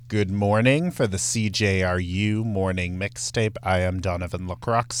Good morning for the CJRU Morning Mixtape. I am Donovan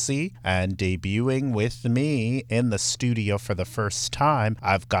LaCroixy, and debuting with me in the studio for the first time,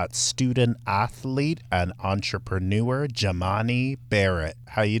 I've got student athlete and entrepreneur Jamani Barrett.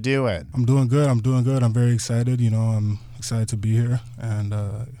 How you doing? I'm doing good. I'm very excited. I'm excited to be here, and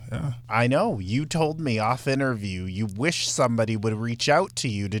yeah. I know, you told me off interview you wish somebody would reach out to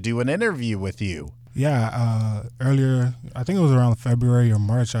you to do an interview with you. Yeah, earlier, I think it was around February or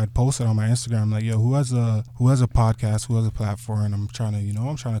March, I'd posted on my Instagram, like, yo, who has a podcast, who has a platform, and I'm trying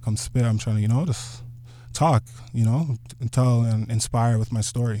to come spit, I'm trying to, just talk, and tell and inspire with my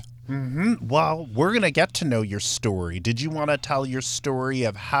story. Well, we're going to get to know your story. Did you want to tell your story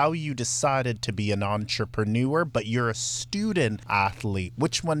of how you decided to be an entrepreneur, but you're a student athlete?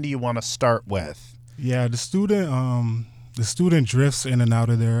 Which one do you want to start with? Yeah, the student drifts in and out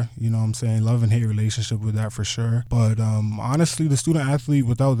of there, love and hate relationship with that for sure. But honestly, the student athlete,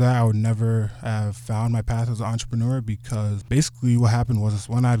 without that, I would never have found my path as an entrepreneur, because basically what happened was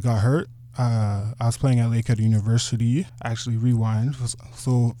when I got hurt, I was playing at Lakehead University. Actually, rewind.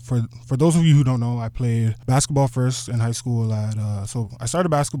 So for those of you who don't know, I played basketball first in high school. So I started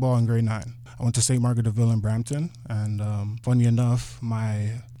basketball in grade 9. I went to St. Margaret de Ville in Brampton, and funny enough,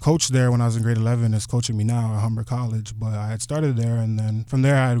 my coach there when I was in grade 11 is coaching me now at Humber College. But I had started there, and then from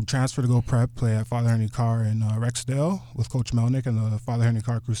there I had transferred to go prep, play at Father Henry Carr in Rexdale with Coach Melnick and the Father Henry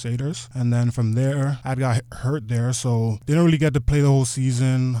Carr Crusaders. And then from there, I got hurt there, so didn't really get to play the whole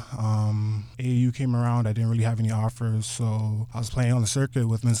season. AAU came around, I didn't really have any offers, so I was playing on the circuit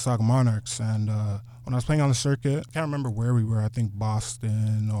with Mississauga Monarchs, and when I was playing on the circuit, I can't remember where we were. I think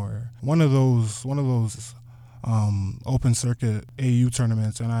Boston or one of those open circuit AAU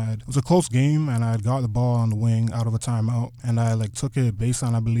tournaments, and it was a close game, and I had got the ball on the wing out of a timeout, and I took it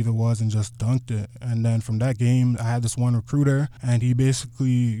baseline, I believe it was, and just dunked it. And then from that game, I had this one recruiter, and he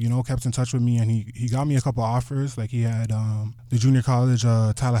basically kept in touch with me, and he got me a couple offers. Like, he had the junior college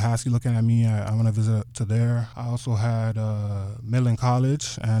Tallahassee looking at me. I want to visit to there. I also had Midland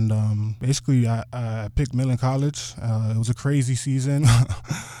College, and basically I picked Midland College. It was a crazy season.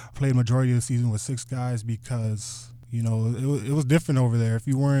 Played majority of the season with 6 guys because it was different over there. If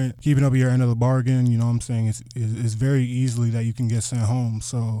you weren't keeping up your end of the bargain, it's very easily that you can get sent home.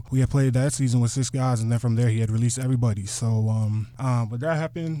 So we had played that season with 6 guys, and then from there he had released everybody. So but that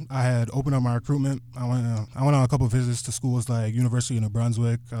happened. I had opened up my recruitment. I went on a couple of visits to schools like University of New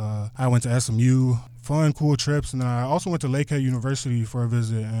Brunswick. I went to SMU. Fun, cool trips. And then I also went to Lakehead University for a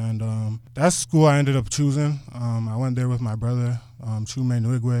visit, and that's the school I ended up choosing. I went there with my brother, Chume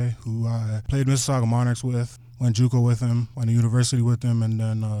Nwigwe, who I played Mississauga Monarchs with. Went JUCO with him, went to university with him, and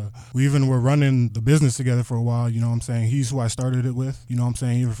then we even were running the business together for a while, He's who I started it with, Even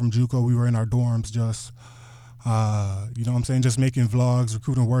from JUCO, we were in our dorms just, just making vlogs,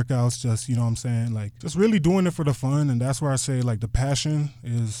 recruiting workouts, just, just really doing it for the fun. And that's where I say, the passion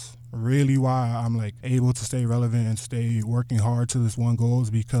is really why I'm able to stay relevant and stay working hard to this one goal, is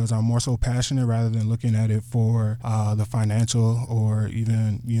because I'm more so passionate rather than looking at it for the financial or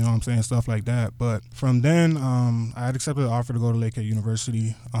even, stuff like that. But from then, I had accepted the offer to go to Lakehead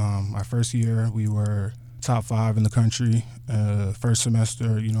University. My first year, we were top 5 in the country. First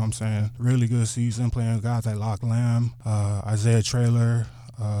semester, really good season, playing with guys like Locke Lamb, Isaiah Traylor,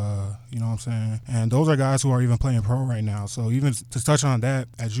 and those are guys who are even playing pro right now. So even to touch on that,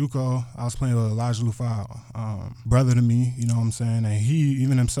 at JUCO, I was playing with Elijah Lufau, brother to me, and he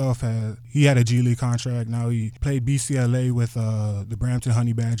even himself had a G League contract. Now he played BCLA with the Brampton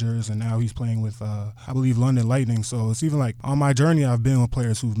Honey Badgers, and now he's playing with, I believe, London Lightning. So it's even on my journey, I've been with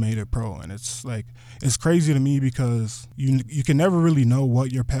players who've made it pro, and it's crazy to me because you can never really know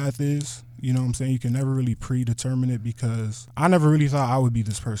what your path is. You can never really predetermine it, because I never really thought I would be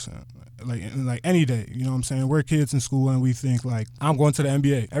this person. Like any day, We're kids in school and we think I'm going to the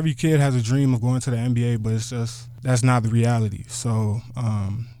NBA. Every kid has a dream of going to the NBA, but it's just, that's not the reality. So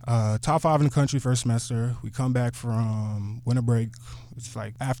top 5 in the country first semester. We come back from winter break. It's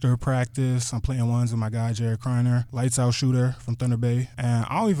after practice, I'm playing ones with my guy Jared Kreiner, lights out shooter from Thunder Bay, and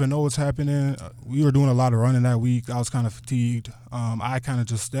I don't even know what's happening. We were doing a lot of running that week. I was kind of fatigued. I kind of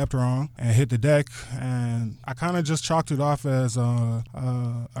just stepped wrong and hit the deck, and I kind of just chalked it off as a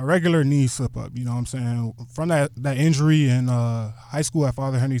regular knee slip up. From that injury in high school at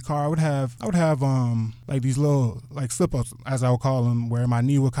Father Henry Carr, I would have these little slip ups, as I would call them, where my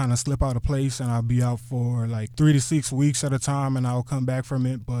knee would kind of slip out of place and I'll be out for like 3 to 6 weeks at a time and I'll come back from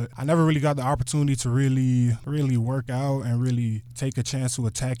it. But I never really got the opportunity to really work out and really take a chance to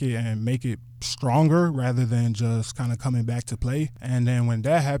attack it and make it stronger rather than just kind of coming back to play. And then when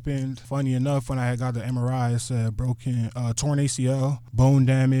that happened, funny enough, when I had got the MRI, it said torn ACL, bone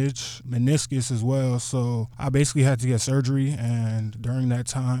damage, meniscus as well. So I basically had to get surgery. And during that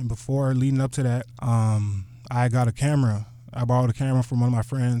time, before leading up to that, I got a camera. I borrowed a camera from one of my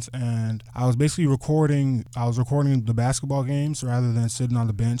friends, and I was basically recording the basketball games rather than sitting on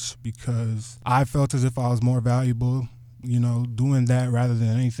the bench because I felt as if I was more valuable, doing that rather than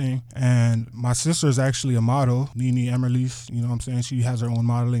anything. And my sister is actually a model, Nene Emerly's, you know what I'm saying? She has her own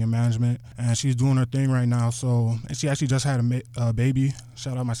modeling and management, and she's doing her thing right now. So, and she actually just had a baby.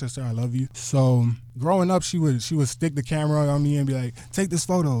 Shout out my sister, I love you. So growing up, she would stick the camera on me and be like, take this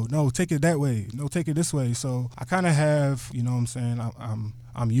photo. No, take it that way. No, take it this way. So I kind of have, you know what I'm saying?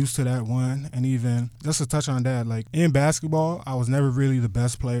 I'm used to that one. And even just to touch on that, like in basketball, I was never really the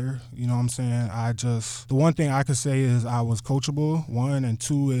best player. You know what I'm saying? The one thing I could say is I was coachable, one, and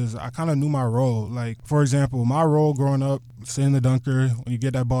two is I kind of knew my role. Like, for example, my role growing up, sitting the dunker, when you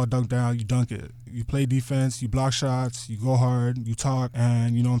get that ball dunked down, you dunk it. You play defense, you block shots, you go hard, you talk,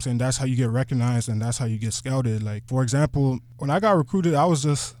 and you know what I'm saying, that's how you get recognized and that's how you get scouted. Like, for example, when I got recruited, I was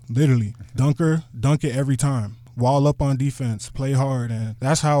just literally dunk it every time. Wall up on defense, play hard, and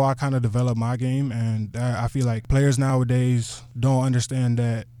that's how I kind of developed my game. And I feel like players nowadays don't understand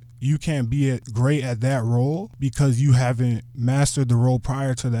that you can't be great at that role because you haven't mastered the role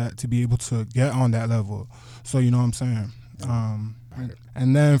prior to that to be able to get on that level. So you know what I'm saying?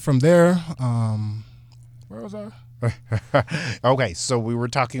 And then from there, where was I? Okay, so we were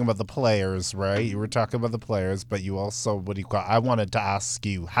talking about the players, right? You were talking about the players, but you also, I wanted to ask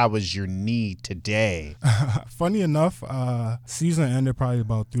you, how is your knee today? Funny enough, season ended probably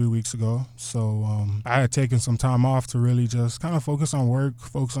about 3 weeks ago. So I had taken some time off to really just kind of focus on work,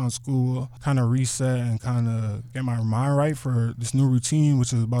 focus on school, kind of reset and kind of get my mind right for this new routine,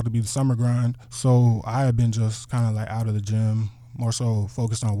 which is about to be the summer grind. So I had been just kind of like out of the gym, more so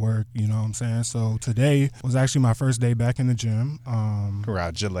focused on work, you know what I'm saying? So today was actually my first day back in the gym.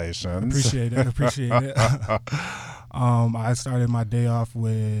 Congratulations. Appreciate it. I started my day off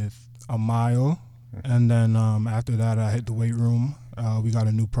with a mile, and then after that I hit the weight room. We got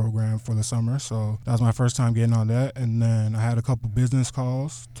a new program for the summer, so that was my first time getting on that. And then I had a couple business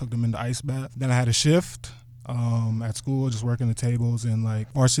calls, took them into ice bath. Then I had a shift at school, just working the tables in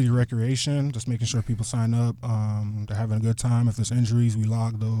like varsity recreation, just making sure people sign up, they're having a good time. If there's injuries, we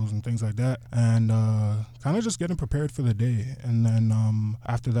log those and things like that, and kind of just getting prepared for the day. And then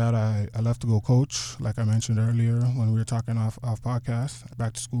after that I left to go coach, like I mentioned earlier when we were talking off podcast,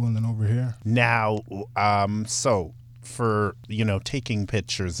 back to school and then over here. Now so for taking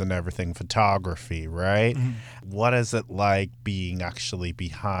pictures and everything, photography, right? Mm-hmm. What is it like being actually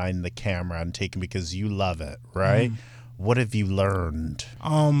behind the camera and taking, because you love it, right? Mm-hmm. What have you learned?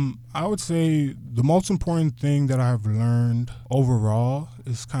 I would say the most important thing that I've learned overall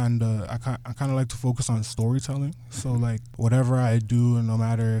is I kind of like to focus on storytelling. So like whatever I do, and no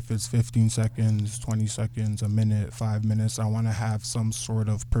matter if it's 15 seconds, 20 seconds, a minute, 5 minutes, I want to have some sort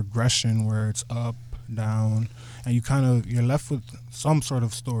of progression where it's up, down, and you're left with some sort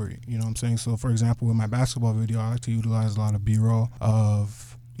of story, you know what I'm saying? So for example, with my basketball video, I like to utilize a lot of B-roll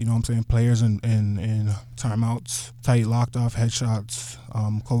of, you know what I'm saying, players in timeouts, tight locked off headshots,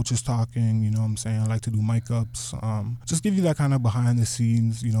 coaches talking, you know what I'm saying? I like to do mic ups, just give you that kind of behind the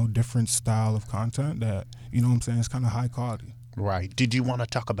scenes, different style of content that, you know what I'm saying, is kind of high quality. Right. Did you want to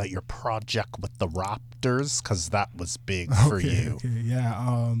talk about your project with the Raptors? Because that was big for you. Okay,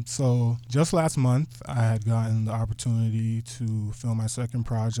 yeah. So just last month, I had gotten the opportunity to film my second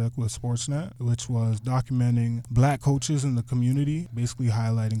project with Sportsnet, which was documenting Black coaches in the community, basically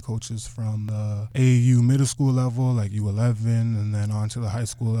highlighting coaches from the AAU middle school level, like U11, and then on to the high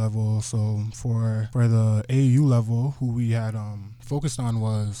school level. So for the AAU level, who we had focused on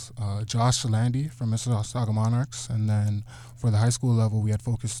was Josh Landy from Mississauga Monarchs, and then for the high school level, we had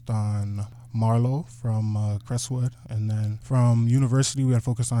focused on Marlowe from Crestwood, and then from university, we had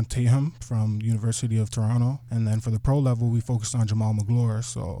focused on Taham from University of Toronto, and then for the pro level, we focused on Jamal McGlure.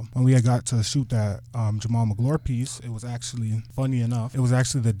 So when we had got to shoot that Jamal McGlure piece, it was actually, funny enough, it was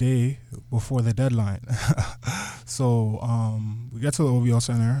actually the day before the deadline. So we get to the OVO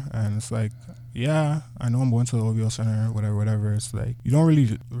Center, and it's like yeah, I know I'm going to the OVO Center, whatever. It's like you don't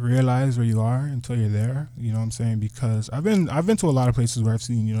really realize where you are until you're there. You know what I'm saying? Because I've been to a lot of places where I've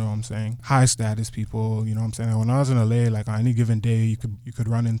seen, you know what I'm saying, high status people. You know what I'm saying? When I was in LA, like on any given day, you could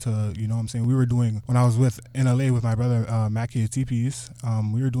run into, you know what I'm saying. We were doing when I was in LA with my brother Mackie TPs.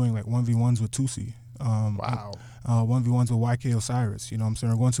 We were doing like 1v1s with Tusi. Wow. 1v1s with YK Osiris, you know what I'm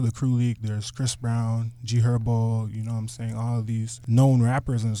saying? We're going to the Crew League. There's Chris Brown, G Herbo, you know what I'm saying? All of these known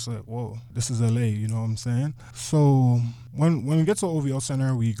rappers, and it's like, whoa, this is LA, you know what I'm saying? So when we get to OVO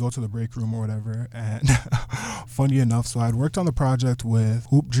Center, we go to the break room or whatever, and funny enough, so I'd worked on the project with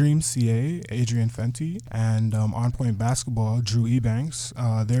Hoop Dream CA, Adrian Fenty, and On Point Basketball, Drew Ebanks.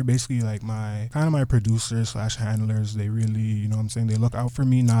 They're basically like my producers / handlers. They really, you know what I'm saying, they look out for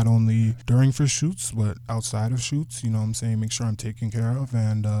me not only during for shoots, but outside of shoots, you know what I'm saying, make sure I'm taken care of.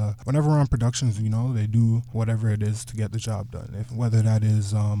 And whenever we're on productions, you know, they do whatever it is to get the job done. Whether that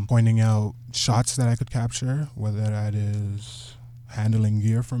is pointing out shots that I could capture, whether that is handling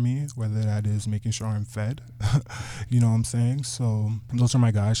gear for me, whether that is making sure I'm fed, you know what I'm saying? So those are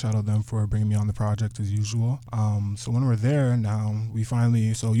my guys. Shout out them for bringing me on the project as usual. So when we're there now,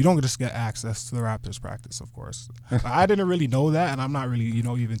 so you don't just get access to the Raptors practice, of course. I didn't really know that, and I'm not really, you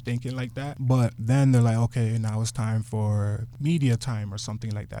know, even thinking like that. But then they're like, okay, now it's time for media time or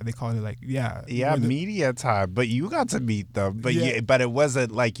something like that. They call it like, media time. But you got to meet them. But but it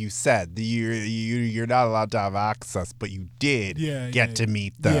wasn't like you said. You're not allowed to have access, but you did. Get to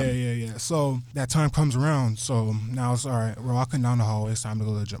meet them. Yeah. So that time comes around. So now it's all right. We're walking down the hallway. It's time to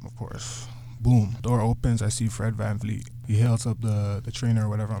go to the gym, of course. Boom. Door opens. I see Fred VanVleet. He hails up the trainer or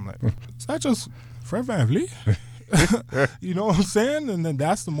whatever. I'm like, is that just Fred VanVleet? You know what I'm saying? And then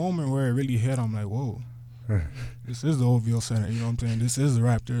that's the moment where it really hit. I'm like, whoa. This is the OVO Center. You know what I'm saying? This is the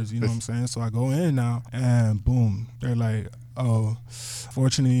Raptors. You know what I'm saying? So I go in now, and boom. They're like, oh,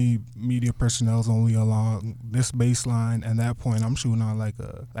 fortunately, media personnel is only along this baseline. And at that point, I'm shooting on like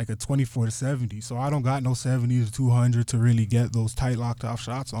a 24-70. So I don't got no 70 to 200 to really get those tight locked off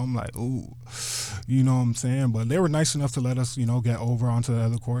shots. So I'm like, ooh, you know what I'm saying? But they were nice enough to let us, you know, get over onto the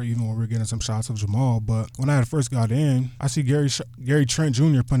other court, even when we were getting some shots of Jamal. But when I had first got in, I see Gary Trent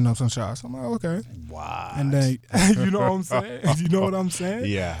Jr. putting up some shots. I'm like, okay. Wow. And then, you know what I'm saying? You know what I'm saying?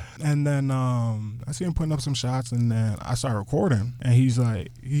 Yeah. And then I see him putting up some shots, and then I start recording, and he's like,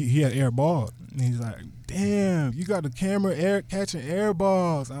 he had air balled, and he's like, damn, you got the camera catching air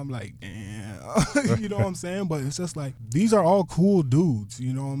balls. I'm like, damn. You know what I'm saying? But it's just like, these are all cool dudes,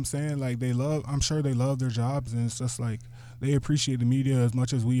 you know what I'm saying? Like, I'm sure they love their jobs, and it's just like, they appreciate the media as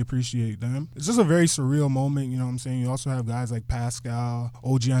much as we appreciate them. It's just a very surreal moment, you know what I'm saying? You also have guys like Pascal,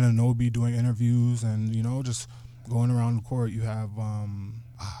 OG Anunoby doing interviews, and, you know, just going around the court. You have,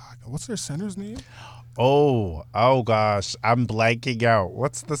 what's their center's name? Oh gosh, I'm blanking out.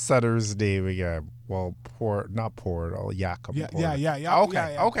 What's the center's name again? Well, not Portal, Jakob. Yeah.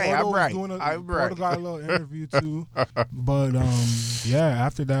 Okay, I'm right. Portal got a little interview too. But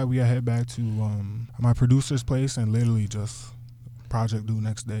after that we head back to my producer's place and literally just project due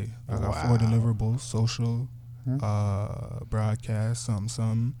next day. I got 4 deliverables: social, broadcast,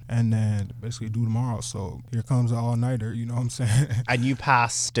 something, and then basically do tomorrow. So here comes the all-nighter, you know what I'm saying? And you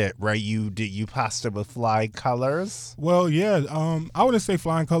passed it, right? You passed it with flying colors? Well, yeah, I wouldn't say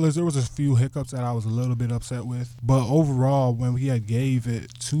flying colors. There was a few hiccups that I was a little bit upset with, but overall, when we had gave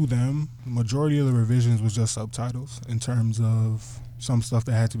it to them, the majority of the revisions was just subtitles in terms of some stuff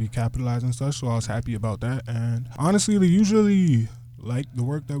that had to be capitalized and such, so I was happy about that. And honestly, they usually like the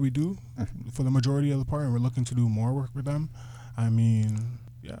work that we do for the majority of the part, and we're looking to do more work with them. I mean,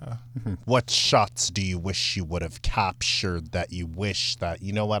 yeah. What shots do you wish you would have captured that you wish that,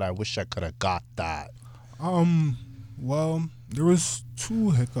 you know what, I wish I could have got that? Well, there was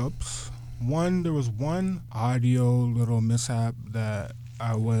 2 hiccups. There was one audio little mishap that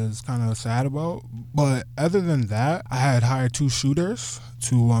I was kind of sad about, but other than that, I had hired 2 shooters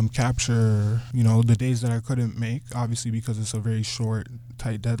to capture, you know, the days that I couldn't make, obviously because it's a very short,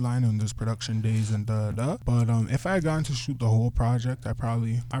 tight deadline and there's production days and But if I had gotten to shoot the whole project, I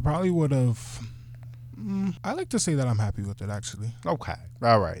probably would have. I like to say that I'm happy with it, actually. Okay.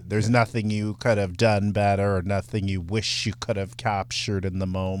 All right. There's nothing you could have done better or nothing you wish you could have captured in the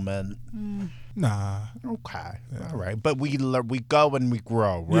moment? Nah. Okay. Yeah. All right. But we go and we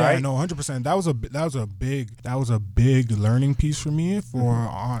grow, right? Yeah, no, 100%. That was a big learning piece for me for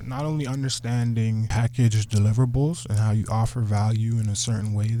not only understanding packaged deliverables and how you offer value in a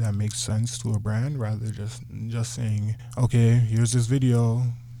certain way that makes sense to a brand, rather just saying, okay, here's this video,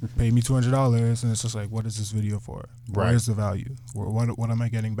 pay me $200, and it's just like, what is this video for? Right. Where's the value? What am I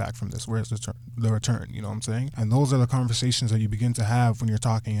getting back from this? Where's the return? You know what I'm saying? And those are the conversations that you begin to have when you're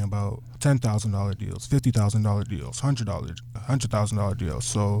talking about $10,000 deals, $50,000 deals, $100,000 deals.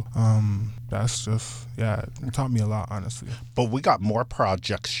 So that's just, it taught me a lot, honestly. But we got more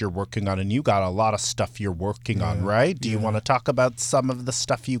projects you're working on, and you got a lot of stuff you're working on, right? Do you want to talk about some of the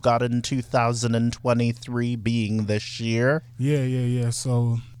stuff you got in 2023 being this year? Yeah.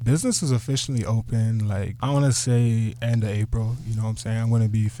 So business is officially open, like, I want to say end of April. You know what I'm saying? I'm going to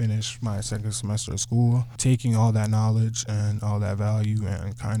be finished my second semester of school, taking all that knowledge and all that value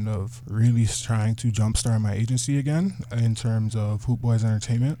and kind of really trying to jumpstart my agency again in terms of Hoop Boys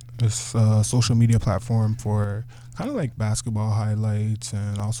Entertainment. It's a social media platform for kind of like basketball highlights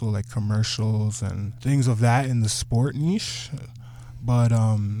and also like commercials and things of that in the sport niche. But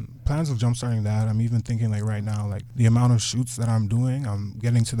plans of jumpstarting that, I'm even thinking like right now, like the amount of shoots that I'm doing, I'm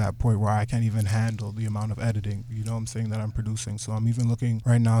getting to that point where I can't even handle the amount of editing, you know what I'm saying, that I'm producing. So I'm even looking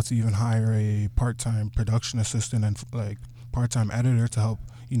right now to even hire a part-time production assistant and like part-time editor to help,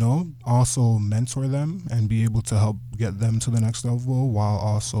 you know, also mentor them and be able to help get them to the next level while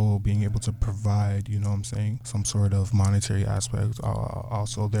also being able to provide, you know what I'm saying, some sort of monetary aspect.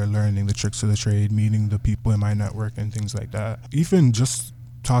 Also, they're learning the tricks of the trade, meeting the people in my network and things like that. Even just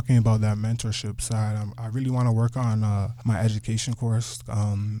talking about that mentorship side, I really want to work on my education course,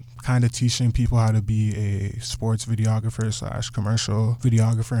 kind of teaching people how to be a sports videographer / commercial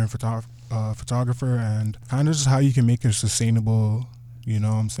videographer and photographer, and kind of just how you can make it sustainable, you know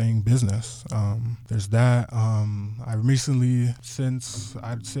what I'm saying, business. There's that. I recently, since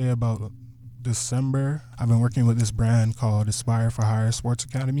I'd say about December, I've been working with this brand called Aspire for Hire Sports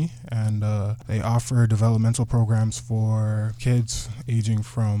Academy, and they offer developmental programs for kids aging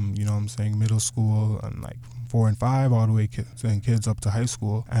from, you know what I'm saying, middle school and like 4 and 5 all the way kids up to high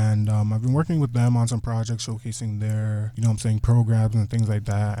school. And I've been working with them on some projects showcasing their, you know what I'm saying, programs and things like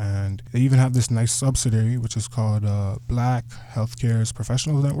that. And they even have this nice subsidiary which is called Black Healthcare's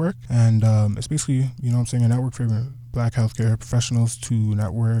Professionals Network, and it's basically, you know what I'm saying, a network for Black healthcare professionals to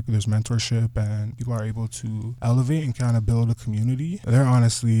network. There's mentorship and people are able to elevate and kind of build a community. They're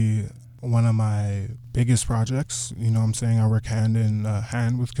honestly one of my biggest projects. You know what I'm saying? I work hand in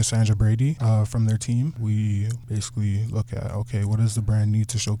hand with Cassandra Brady from their team. We basically look at, okay, what does the brand need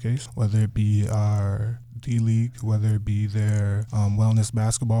to showcase? Whether it be our D-League, whether it be their wellness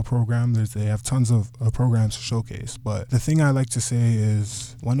basketball program. They have tons of programs to showcase. But the thing I like to say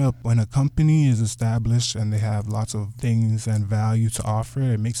is when a company is established and they have lots of things and value to offer,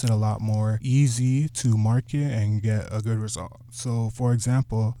 it makes it a lot more easy to market and get a good result. So, for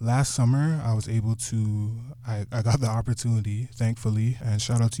example, last summer, I was able to, I got the opportunity, thankfully, and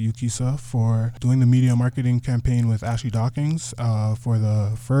shout out to Yukisa for doing the media marketing campaign with Ashley Dawkins for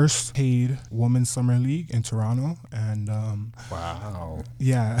the first paid Women's Summer League in Toronto. And wow.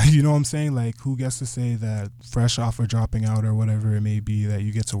 Yeah, you know what I'm saying? Like, who gets to say that fresh off of dropping out or whatever it may be, that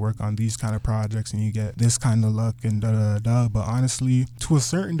you get to work on these kind of projects and you get this kind of luck and da-da-da-da. But honestly, to a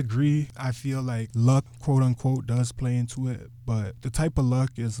certain degree, I feel like luck, quote unquote, does play into it. But the type of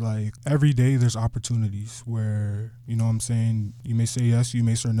luck is like every day there's opportunities where, you know what I'm saying, you may say yes, you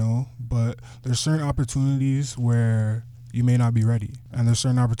may say no, but there's certain opportunities where you may not be ready. And there's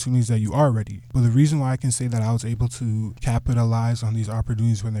certain opportunities that you are ready. But the reason why I can say that I was able to capitalize on these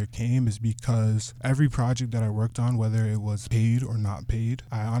opportunities when they came is because every project that I worked on, whether it was paid or not paid,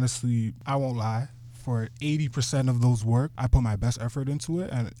 I won't lie, for 80% of those work, I put my best effort into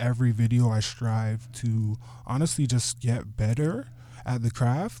it. And every video I strive to honestly just get better at the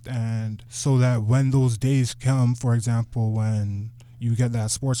craft. And so that when those days come, for example, when you get that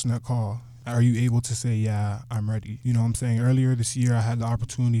Sportsnet call, are you able to say, yeah, I'm ready? You know what I'm saying? Earlier this year, I had the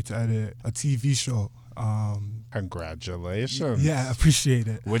opportunity to edit a TV show. Congratulations. Yeah, I appreciate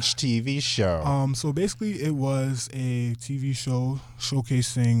it. Which TV show? So basically it was a TV show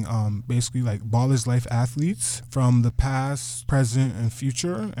showcasing basically like Ballers Life athletes from the past, present, and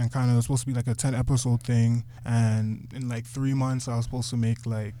future, and kind of was supposed to be like a 10 episode thing. And in like 3 months, I was supposed to make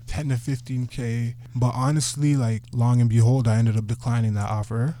like 10 to 15K. But honestly, like long and behold, I ended up declining that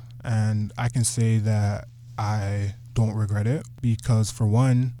offer. And I can say that I don't regret it because, for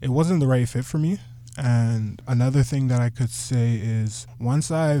one, it wasn't the right fit for me. And another thing that I could say is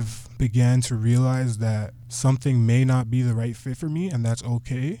once I've began to realize that something may not be the right fit for me, and that's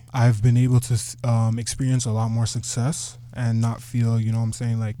okay, I've been able to experience a lot more success and not feel, you know what I'm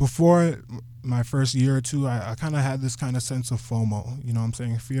saying, like before my first year or two, I kind of had this kind of sense of FOMO, you know what I'm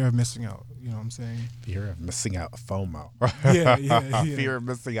saying? Fear of missing out, you know what I'm saying? Fear of missing out, FOMO. Yeah. Fear of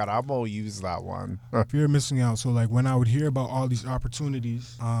missing out. I'm going to use that one. Fear of missing out. So, like, when I would hear about all these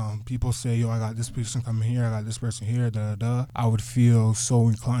opportunities, people say, yo, I got this person coming here, I got this person here, I would feel so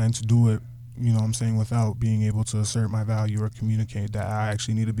inclined to do it, you know what I'm saying, without being able to assert my value or communicate that I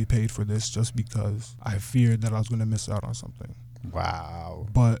actually need to be paid for this just because I feared that I was going to miss out on something. Wow.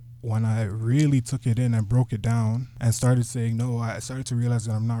 But when I really took it in and broke it down and started saying no, I started to realize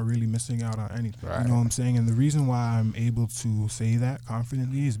that I'm not really missing out on anything. Right. You know what I'm saying? And the reason why I'm able to say that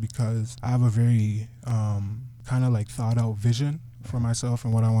confidently is because I have a very kind of like thought out vision for myself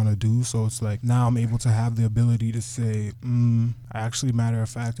and what I want to do. So it's like now I'm able to have the ability to say, actually, matter of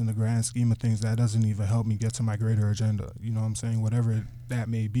fact, in the grand scheme of things, that doesn't even help me get to my greater agenda. You know what I'm saying? Whatever that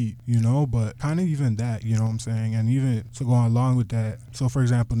may be, you know, but kind of even that, you know what I'm saying? And even to go along with that, so for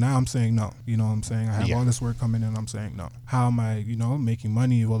example, now I'm saying no, you know what I'm saying? I have all this work coming in, I'm saying no. How am I, you know, making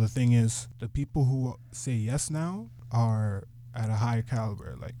money? Well, the thing is, the people who say yes now are at a higher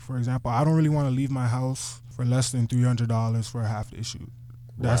caliber. Like, for example, I don't really want to leave my house for less than $300 for a half day shoot.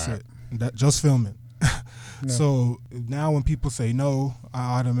 That's it. That just filming. So now when people say no,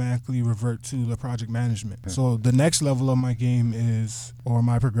 I automatically revert to the project management. So the next level of my game is, or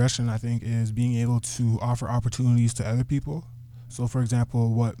my progression, I think, is being able to offer opportunities to other people. So for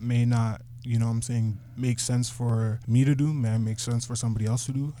example, what may not, you know what I'm saying, make sense for me to do, may make sense for somebody else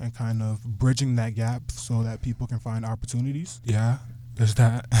to do, and kind of bridging that gap so that people can find opportunities. Yeah, there's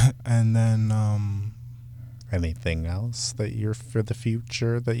that. And then anything else that you're for the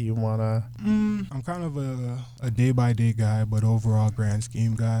future that you want to? I'm kind of a day-by-day guy, but overall grand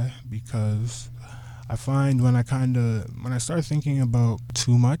scheme guy, because I find when I start thinking about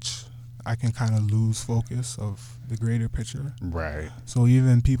too much, I can kind of lose focus of the greater picture. Right. So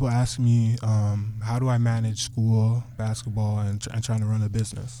even people ask me, how do I manage school, basketball, and trying to run a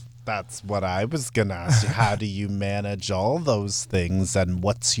business? That's what I was going to ask you. How do you manage all those things, and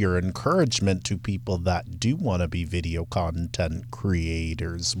what's your encouragement to people that do want to be video content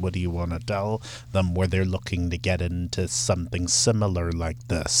creators? What do you want to tell them where they're looking to get into something similar like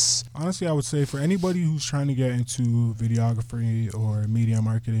this? Honestly, I would say for anybody who's trying to get into videography or media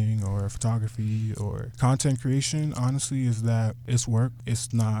marketing or photography or content creation, honestly, is that it's work.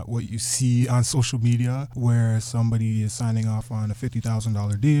 It's not what you see on social media where somebody is signing off on a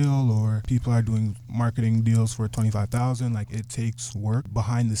 $50,000 deal, or people are doing marketing deals for $25,000. Like, it takes work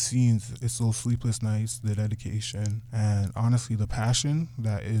behind the scenes. It's those sleepless nights, the dedication, and honestly the passion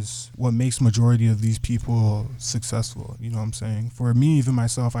that is what makes majority of these people successful. You know what I'm saying? For me, even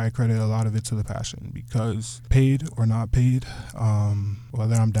myself, I credit a lot of it to the passion, because paid or not paid,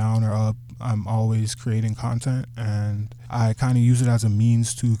 whether I'm down or up, I'm always creating content, and I kind of use it as a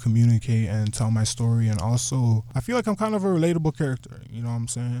means to communicate and tell my story. And also, I feel like I'm kind of a relatable character. You know what I'm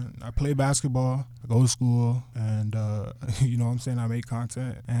saying? I play basketball, I go to school, and you know what I'm saying, I make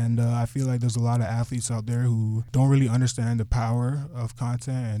content. And I feel like there's a lot of athletes out there who don't really understand the power of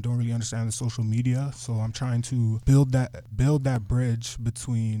content and don't really understand the social media. So I'm trying to build that bridge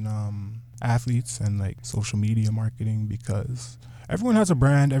between athletes and like social media marketing, because everyone has a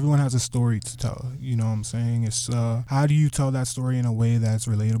brand, everyone has a story to tell. You know what I'm saying? It's how do you tell that story in a way that's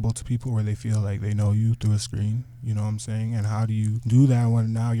relatable to people, where they feel like they know you through a screen? You know what I'm saying? And how do you do that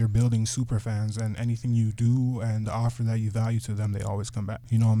when now you're building super fans, and anything you do and the offer that you value to them, they always come back?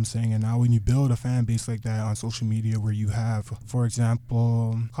 You know what I'm saying? And now when you build a fan base like that on social media, where you have, for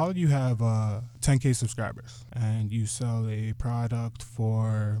example, call it you have 10K subscribers, and you sell a product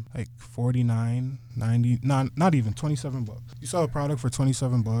for like $49.90, not even $27. You sell a product for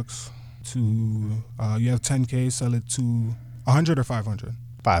 $27 to you have 10K, sell it to 100 or 500.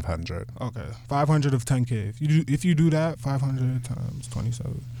 500. Okay, 500 of 10K. If you do that, 500 times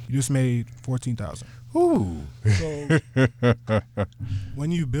 27, you just made 14,000. Ooh. So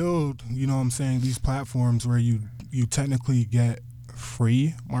when you build, you know what I'm saying, these platforms where you technically get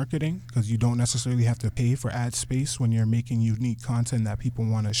free marketing, because you don't necessarily have to pay for ad space when you're making unique content that people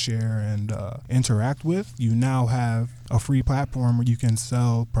want to share and interact with, you now have a free platform where you can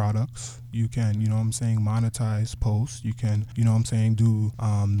sell products. You can, you know what I'm saying, monetize posts. You can, you know what I'm saying, do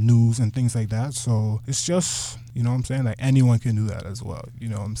news and things like that. So it's just, you know what I'm saying, like anyone can do that as well. You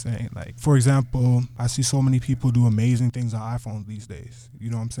know what I'm saying? Like, for example, I see so many people do amazing things on iPhones these days. You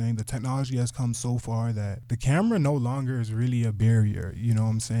know what I'm saying? The technology has come so far that the camera no longer is really a barrier. You know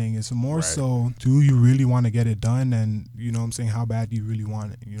what I'm saying? It's more so, do you really want to get it done? And, you know what I'm saying, how bad do you really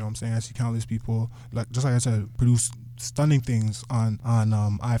want it? You know what I'm saying? I see countless people, like, just like I said, produce stunning things on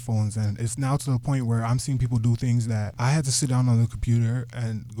iPhones, and it's now to the point where I'm seeing people do things that I had to sit down on the computer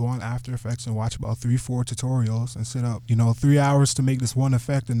and go on After Effects and watch about 3-4 tutorials and sit up 3 hours to make this one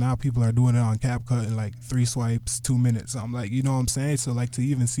effect, and now people are doing it on CapCut in like 3 swipes, 2 minutes. I'm like, you know what I'm saying? So like to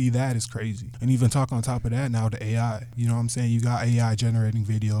even see that is crazy. And even talk on top of that now, the AI, you know what I'm saying? You got AI generating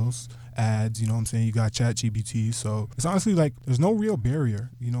videos, ads, you know what I'm saying? You got ChatGPT. So it's honestly like there's no real barrier,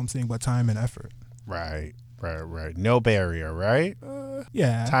 you know what I'm saying, but time and effort. Right. No barrier, right?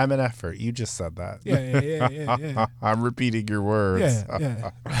 Yeah. Time and effort. You just said that. Yeah. I'm repeating your words.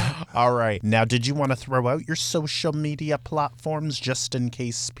 Yeah. All right. Now, did you want to throw out your social media platforms just in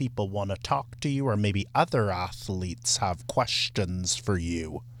case people want to talk to you, or maybe other athletes have questions for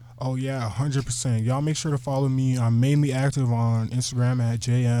you? Oh, yeah, 100%. Y'all make sure to follow me. I'm mainly active on Instagram at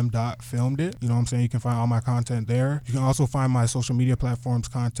jm.filmedit. You know what I'm saying? You can find all my content there. You can also find my social media platforms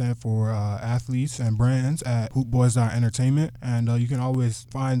content for athletes and brands at hoopboys.entertainment. And you can always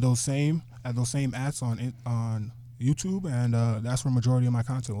find those same ads on YouTube, and that's where majority of my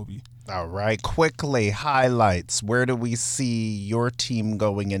content will be. All right, quickly, highlights. Where do we see your team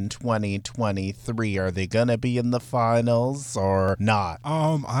going in 2023? Are they going to be in the finals or not?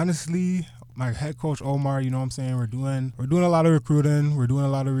 Honestly, my head coach Omar, you know what I'm saying, we're doing a lot of recruiting, we're doing a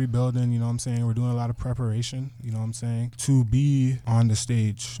lot of rebuilding, you know what I'm saying, we're doing a lot of preparation, you know what I'm saying, to be on the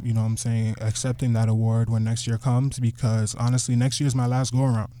stage, you know what I'm saying, accepting that award when next year comes, because honestly next year is my last go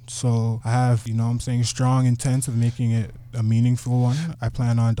around. So I have, you know what I'm saying, strong intent of making it a meaningful one. I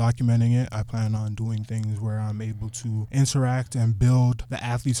plan on documenting it. I plan on doing things where I'm able to interact and build the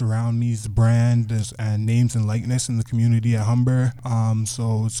athletes around me's brand and names and likeness in the community at Humber.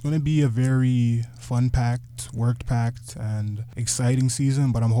 So it's going to be a very fun-packed, work-packed, and exciting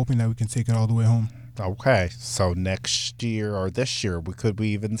season, but I'm hoping that we can take it all the way home. Okay, so next year or this year, could we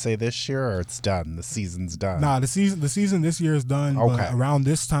even say this year, or it's done? The season's done. Nah, the season this year is done. Okay. But around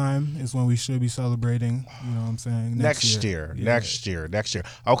this time is when we should be celebrating. You know what I'm saying? Next year.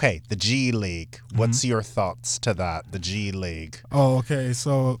 Okay, the G League. What's your thoughts to that? The G League. Oh, okay.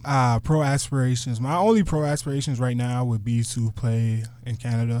 So, pro aspirations. My only pro aspirations right now would be to play in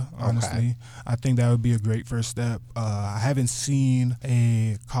Canada. Honestly, okay. I think that would be a great first step. I haven't seen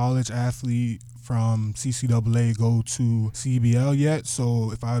a college athlete from CCAA go to CBL yet,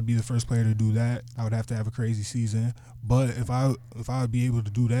 so if I would be the first player to do that, I would have to have a crazy season. But if I would be able to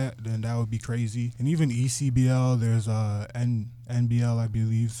do that, then that would be crazy. And even ECBL, there's NBL, I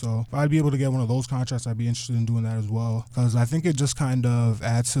believe. So if I'd be able to get one of those contracts, I'd be interested in doing that as well, because I think it just kind of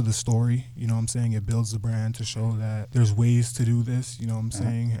adds to the story. You know what I'm saying? It builds the brand to show that there's ways to do this. You know what I'm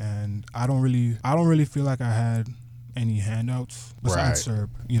saying? And I don't really feel like I had any handouts besides Serb.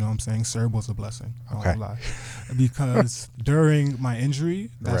 You know what I'm saying? Serb was a blessing. I won't lie. Because during my injury,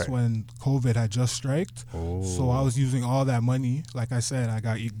 that's when COVID had just striked. Oh. So I was using all that money. Like I said, I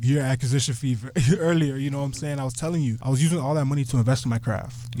got gear acquisition fee earlier. You know what I'm saying? I was telling you, I was using all that money to invest in my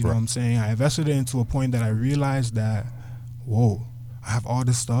craft. You know what I'm saying? I invested it into a point that I realized that, whoa, I have all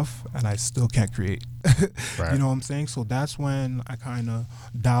this stuff and I still can't create. You know what I'm saying? So that's when I kind of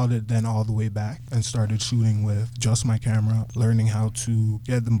dialed it then all the way back and started shooting with just my camera, learning how to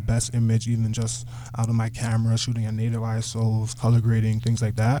get the best image even just out of my camera, shooting at native ISOs, color grading, things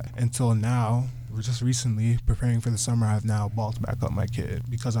like that. Until now, we're just recently preparing for the summer, I've now bulked back up my kit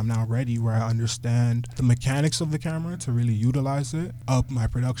because I'm now ready where I understand the mechanics of the camera to really utilize it, up my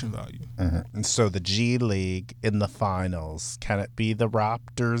production value. And so the G League in the finals, can it be the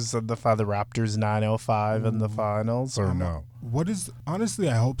Raptors and the Raptors 905 in the finals, or no? Honestly,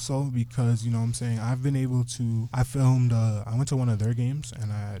 I hope so, because, you know what I'm saying, I filmed, I went to one of their games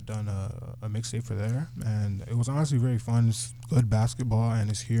and I had done a mixtape for there, and it was honestly very fun. It's good basketball and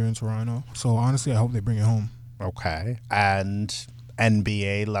it's here in Toronto. So honestly, I hope they bring it home. Okay. And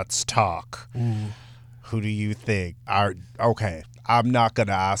NBA, let's talk. Ooh. Who do you think okay, I'm not going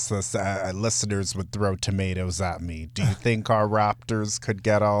to ask this. Listeners would throw tomatoes at me. Do you think our Raptors could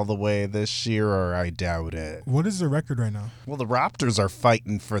get all the way this year, or I doubt it? What is the record right now? Well, the Raptors are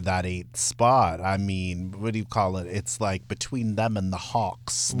fighting for that 8th spot. I mean, what do you call it? It's like between them and the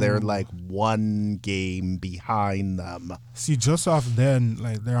Hawks. Ooh. They're like one game behind them. See, just off then,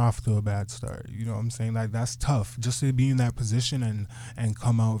 like, they're off to a bad start. You know what I'm saying? Like, that's tough. Just to be in that position and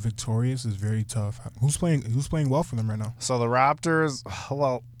come out victorious is very tough. Who's playing well for them right now? So the Raptors,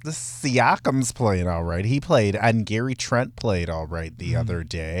 well, this Siakam's playing all right. He played, and Gary Trent played all right the other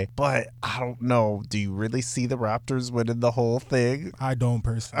day. But I don't know. Do you really see the Raptors winning the whole thing? I don't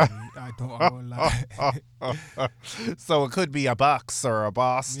personally. I won't lie. So it could be a Bucks or a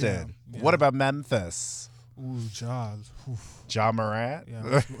Boston. Yeah. What about Memphis? Ooh, Jaws. Ja Morant?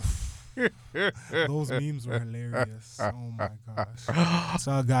 Yeah. Those memes were hilarious. Oh my gosh. I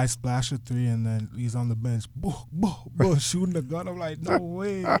saw a guy splash a three and then he's on the bench, shooting the gun. I'm like, no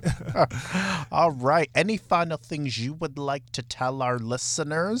way. All right. Any final things you would like to tell our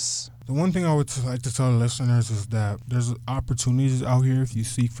listeners? The one thing I would like to tell the listeners is that there's opportunities out here if you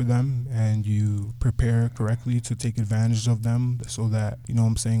seek for them and you prepare correctly to take advantage of them, so that, you know what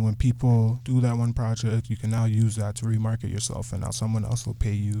I'm saying, when people do that one project, you can now use that to remarket yourself, and now someone else will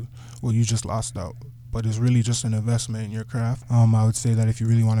pay you. Well, you just lost out. But it's really just an investment in your craft. I would say that if you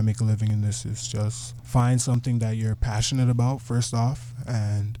really want to make a living in this, it's just find something that you're passionate about first off,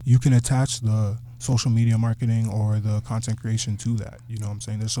 and you can attach the social media marketing or the content creation to that. You know what I'm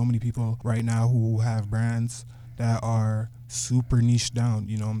saying? There's so many people right now who have brands that are super niche down.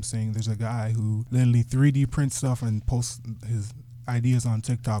 You know what I'm saying? There's a guy who literally 3D prints stuff and posts his ideas on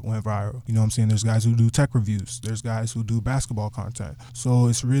TikTok, went viral. You know what I'm saying? There's guys who do tech reviews. There's guys who do basketball content. So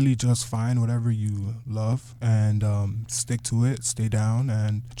it's really just find whatever you love and stick to it, stay down,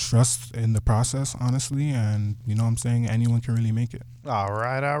 and trust in the process, honestly. And you know what I'm saying? Anyone can really make it. All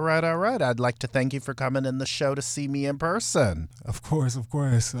right. I'd like to thank you for coming in the show to see me in person. Of course.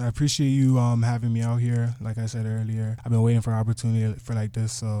 I appreciate you having me out here. Like I said earlier, I've been waiting for an opportunity for like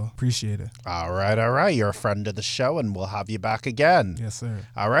this, so appreciate it. All right. You're a friend of the show, and we'll have you back again. Yes, sir.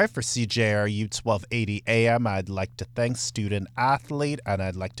 All right. For CJRU 1280 AM, I'd like to thank Student Athlete, and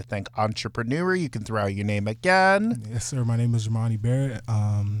I'd like to thank Entrepreneur. You can throw out your name again. Yes, sir. My name is Jamani Barrett.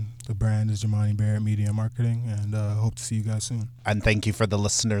 The brand is Jamani Barrett Media Marketing, and hope to see you guys soon. And thank you for the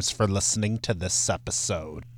listeners for listening to this episode.